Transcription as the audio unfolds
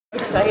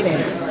Exciting.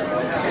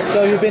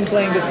 So you've been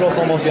playing this role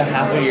for almost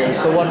half a year.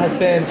 So what has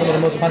been some of the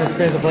most fun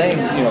experience of playing,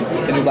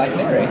 the new Black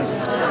Canary?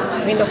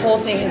 I mean, the whole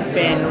thing has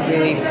been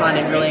really fun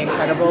and really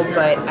incredible,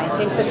 but I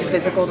think the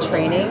physical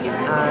training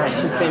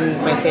has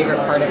been my favorite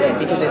part of it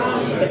because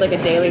it's like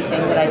a daily thing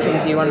that I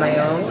can do on my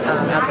own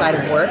outside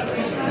of work,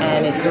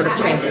 and it's sort of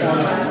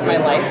transformed my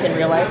life in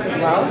real life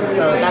as well.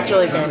 So that's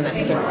really been, I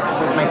think,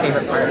 my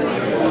favorite part.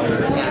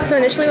 Yeah. So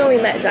initially when we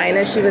met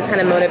Dinah, she was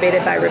kind of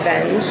motivated by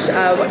revenge.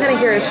 What kind of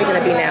hero is she going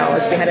to be now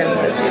as we head into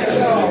this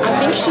season? I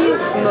think she's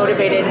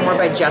motivated more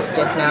by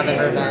justice now than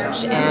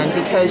revenge, and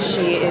because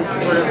she is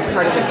sort of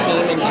part of a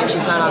team and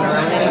she's not on her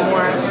own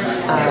anymore,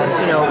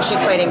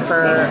 she's fighting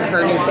for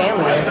her new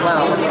family as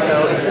well,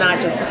 so it's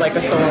not just like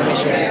a solo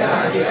mission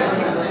anymore.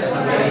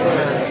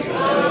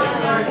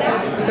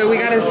 So we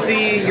got to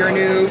see your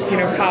new,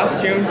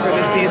 costume for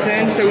the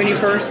season. So when you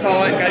first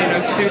saw it,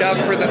 got suit up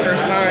for the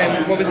first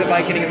time, what was it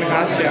like getting in the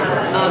costume?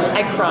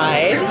 I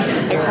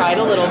cried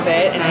a little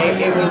bit,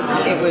 and it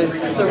was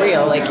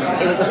surreal. Like,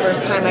 it was the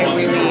first time I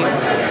really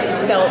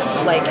felt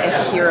like a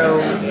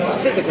hero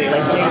physically.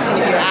 Like,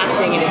 you're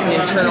acting and it's an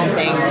internal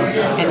thing,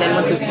 and then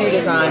once the suit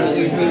is on,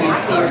 you really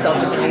see yourself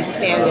differently, you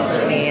stand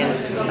differently,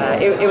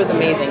 and it was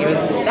amazing.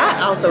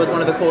 That also was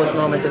one of the coolest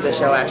moments of the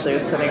show. Actually,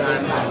 was putting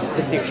on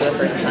the suit for the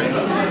first time.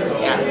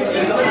 Yeah.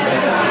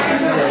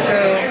 So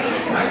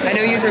I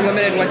know you're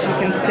limited what you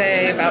can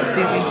say about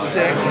season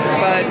 6,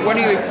 but what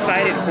are you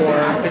excited for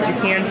that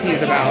you can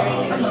tease about?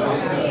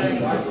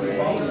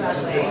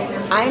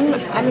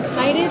 I'm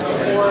excited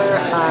for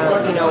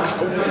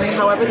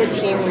however the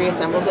team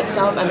reassembles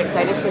itself. I'm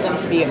excited for them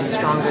to be a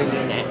stronger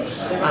unit.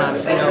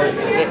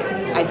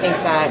 I think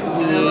that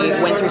we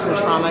went through some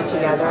trauma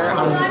together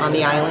on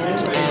the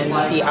island, and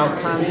the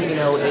outcome,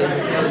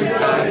 is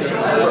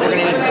we're going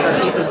to need to put our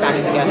pieces back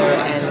together,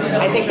 and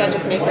I think that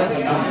just makes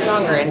us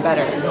stronger and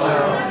better. So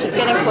just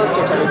getting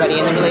closer to everybody,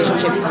 and the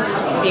relationships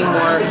being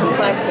more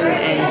complex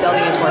and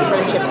delving into our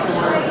friendships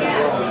more.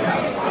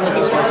 I'm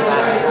looking forward to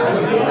that.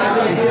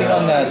 We've seen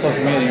on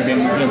social media you've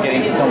been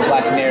getting some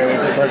Black Canary,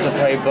 Birds of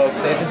Prey books.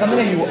 Is it something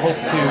that you hope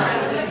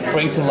to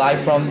bring to life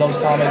from those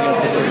comics,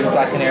 specifically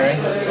Black Canary?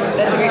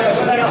 That's a great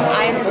question.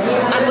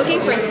 I'm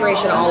looking for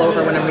inspiration all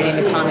over when I'm reading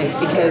the comics,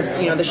 because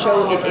the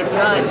show it's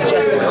not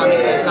just the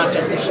comics, and it's not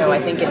just the show. I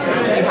think you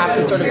have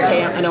to sort of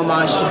pay an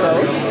homage to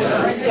both.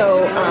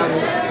 So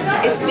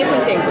it's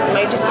different things. It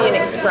might just be an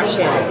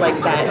expression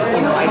like that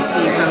I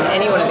see from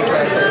any one of the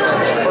characters,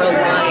 or a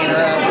line,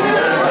 or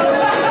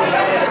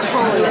a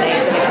tone that I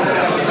can pick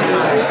up from the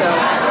comics. So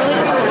I'm really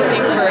just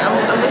looking for.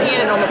 I'm looking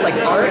at it almost like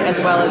art as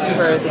well as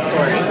for the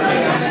story,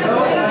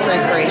 for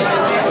inspiration.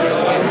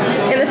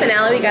 In the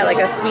finale, we got like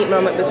a sweet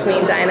moment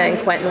between Dinah and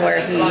Quentin where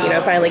he,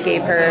 finally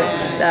gave her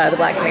the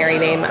Black Canary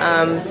name.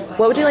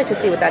 What would you like to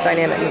see with that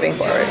dynamic moving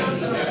forward?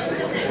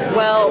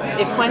 Well,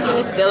 if Quentin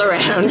is still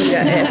around,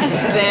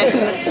 then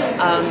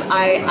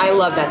I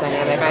love that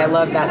dynamic. I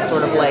love that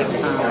sort of like,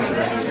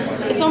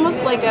 it's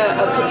almost like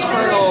a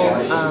paternal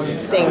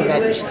thing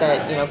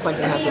that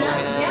Quentin has with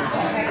Dinah.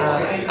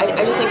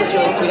 I just think it's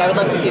really sweet. I would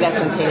love to see that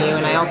continue,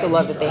 and I also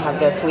love that they have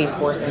the police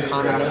force in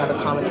common. They have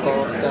a common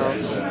goal, so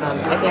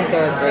I think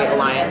they're a great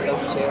alliance,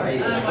 those two.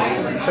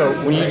 So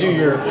when you do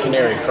your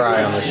canary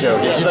cry on the show,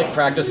 did you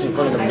practice in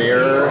front of the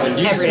mirror, and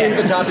do you sing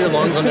the top of your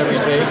lungs on every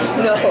take?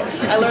 No,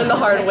 I learned the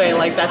hard way.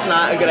 That's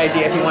not a good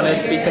idea if you want to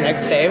speak the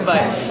next day.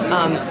 But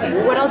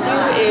what I'll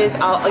do is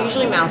I'll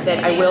usually mouth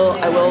it. I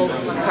will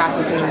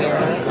practice in the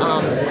mirror,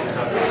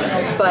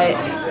 but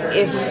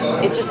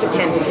it just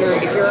depends. If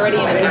you're already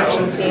in an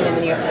action scene and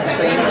then you have to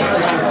scream,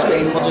 sometimes the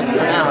scream will just come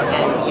out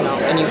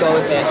and you go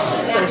with it.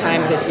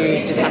 Sometimes if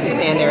you just have to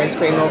stand there and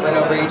scream over and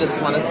over, you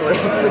just want to sort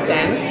of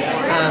pretend.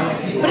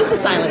 But it's a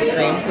silent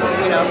scream,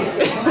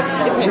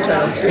 it's an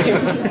internal scream.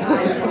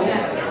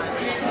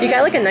 You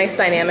got a nice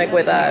dynamic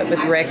with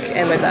Rick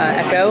and with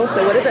Echo.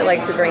 So what is it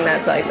like to bring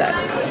that to that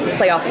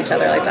play off each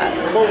other like that?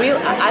 Well,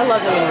 I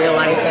love them in real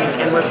life,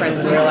 and we're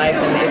friends in real life,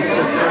 and it's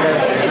just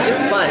it's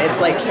just fun.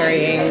 It's like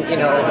carrying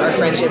our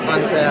friendship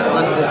onto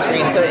the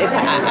screen. So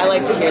I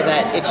like to hear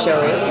that it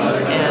shows,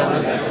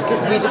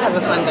 because we just have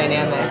a fun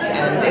dynamic,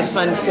 and it's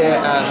fun to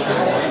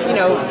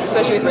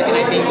especially with Rick and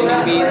I being the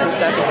newbies and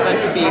stuff. It's fun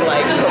to be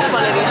poke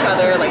fun at each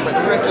other, we're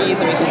the rookies,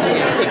 and we can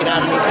take it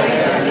out on each other.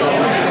 So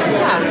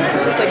yeah,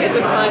 just it's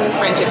a fun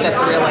friendship that's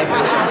a real life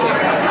friendship too.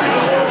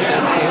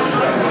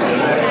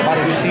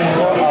 Have we seen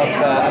more of,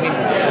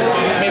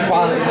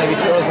 maybe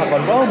too early to talk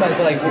about romance,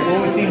 but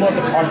will we see more of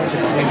the partnership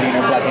between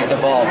Black and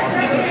Devolve in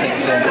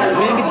season 6?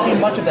 We didn't get to see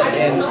much of that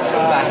in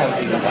back half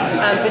of season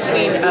 5.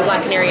 Between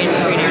Black Canary and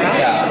Green Arrow?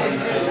 Yeah.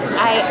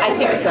 I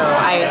think so.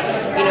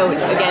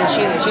 Again,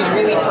 she's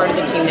really part of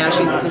the team now.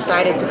 She's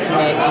decided to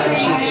commit.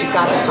 She's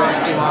got the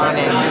costume on,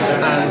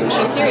 and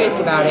she's serious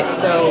about it.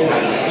 So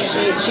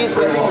she's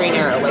with Green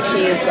Arrow.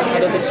 He is the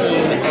head of the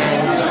team,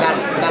 and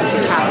that's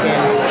the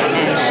captain.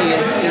 And she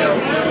is,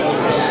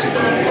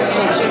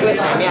 she's with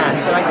him. Yeah.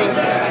 So I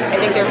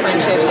think their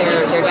friendship,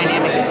 their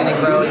dynamic is going to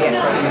grow and get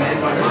closer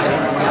for sure.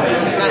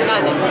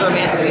 Not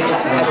romantically,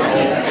 just as a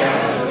team.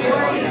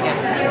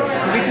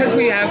 Because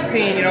we have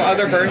seen,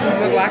 other versions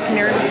of the Black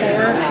Canary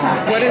before.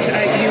 What is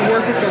you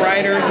work with the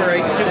writers or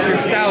just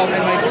yourself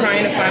and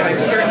trying to find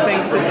certain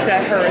things to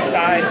set her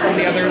aside from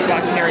the other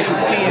Black Canaries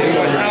you've seen,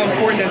 and how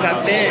important has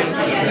that been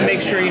to make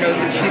sure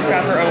that she's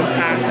got her own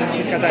path and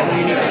she's got that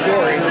unique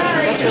story?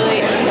 That's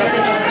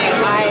interesting.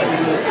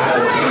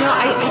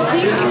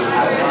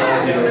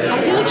 I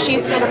feel like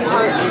she's set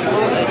apart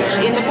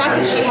in the fact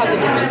that she has a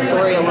different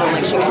story alone.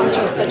 Like, she comes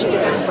from such a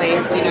different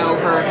place.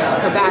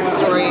 Her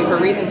backstory, her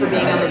reason for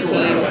being on the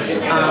team.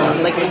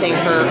 Like you're saying,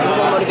 her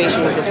whole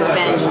motivation was this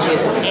revenge, and she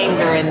has this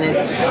anger and this.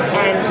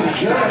 And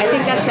I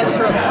think that sets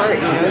her apart.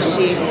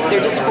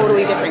 They're just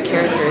totally different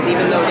characters,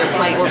 even though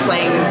we're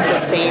playing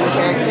the same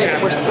character.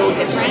 We're so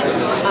different.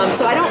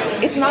 So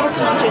it's not a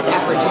conscious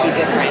effort to be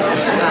different.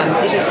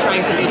 It's just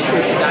trying to be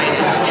true to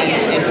Dinah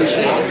and who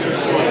she is.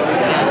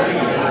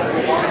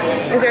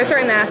 Is there a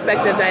certain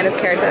aspect of Dinah's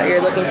character that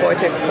you're looking forward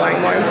to exploring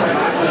more?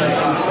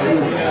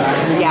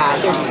 Yeah,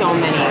 there's so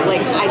many.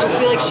 I just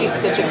feel like she's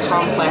such a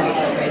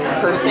complex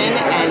person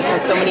and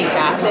has so many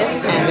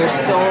facets, and there's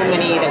so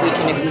many that we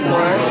can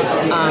explore.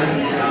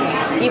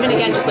 Even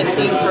again, just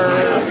seeing her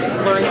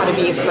learn how to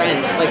be a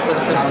friend, for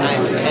the first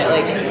time,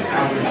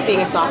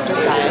 seeing a softer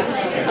side.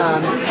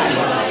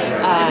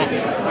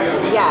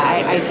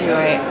 I do.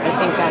 I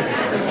think that's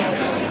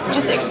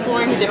just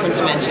exploring her different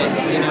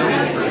dimensions.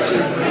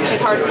 She's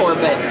hardcore,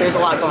 but there's a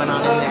lot going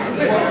on in there.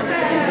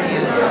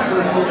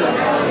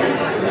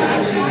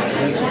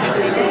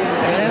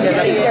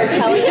 They're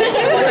telling us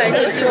they want to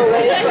take you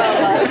away from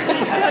us.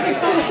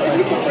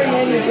 You could bring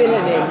any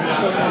villain in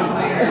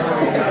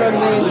from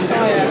the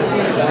entire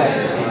universe.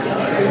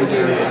 Who would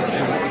you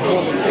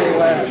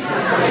want to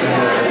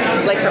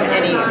from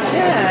any?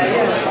 Yeah.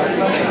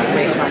 That's a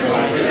great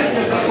question.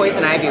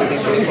 Poison Ivy would be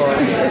pretty cool.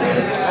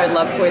 I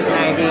love Poison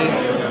Ivy.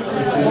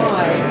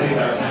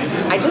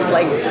 I just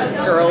like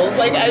girls.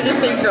 I just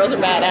think girls are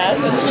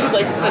badass, and she's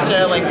such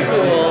a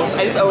cool.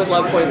 I just always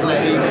love Poison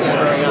Ivy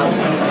growing up.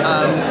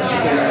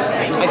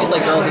 I just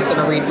like girls who's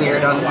gonna read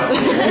weird on. You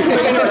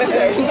know what I'm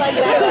saying?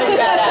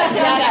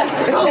 Badass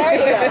girls. There you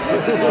go.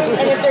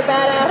 And if they're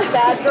badass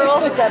bad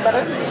girls, is that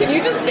better? Can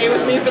you just stay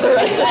with me for the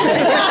rest of the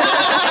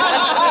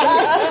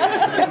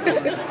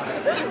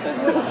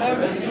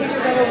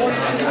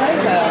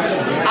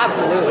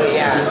Absolutely,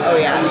 yeah. Oh,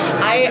 yeah.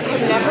 I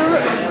have never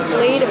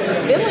played a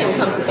villain,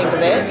 come to think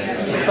of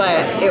it,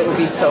 but it would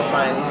be so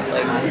fun.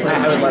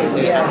 I would love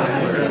to, yeah.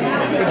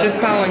 But just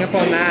following up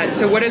on that,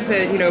 so what is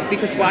it,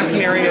 because Black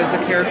Canary is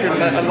a character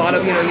that a lot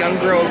of, young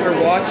girls are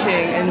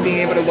watching and being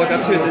able to look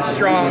up to as a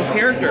strong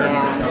character.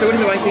 So what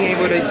is it like being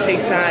able to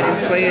take that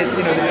and play it,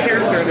 this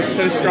character that's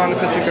so strong and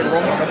such a good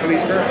role model for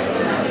these girls?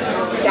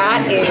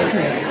 That is,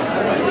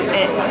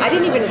 and I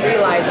didn't even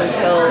realize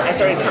until I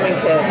started coming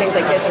to things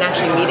like this and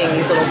actually meeting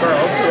these little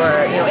girls who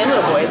are, and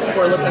little boys who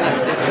are looking up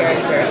to this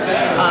character.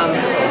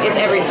 It's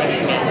everything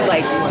to me.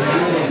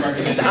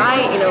 Because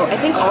I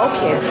think all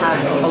kids have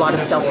a lot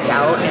of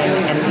self-doubt,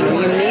 and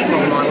you need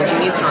role models, you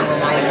need strong role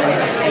models,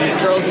 and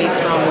girls need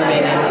strong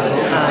women, and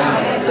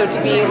so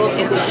to be able,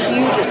 it's a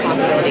huge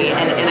responsibility,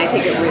 and I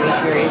take it really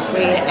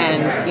seriously,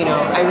 and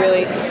I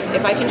really,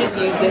 if I can just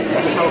use this to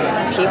help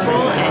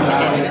people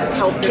and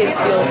help kids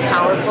feel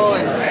powerful,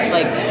 and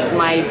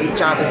my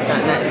job is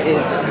done. That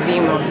is the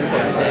most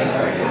important thing.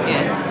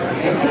 Yeah.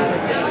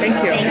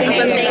 Thank you.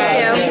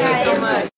 Thank you so much.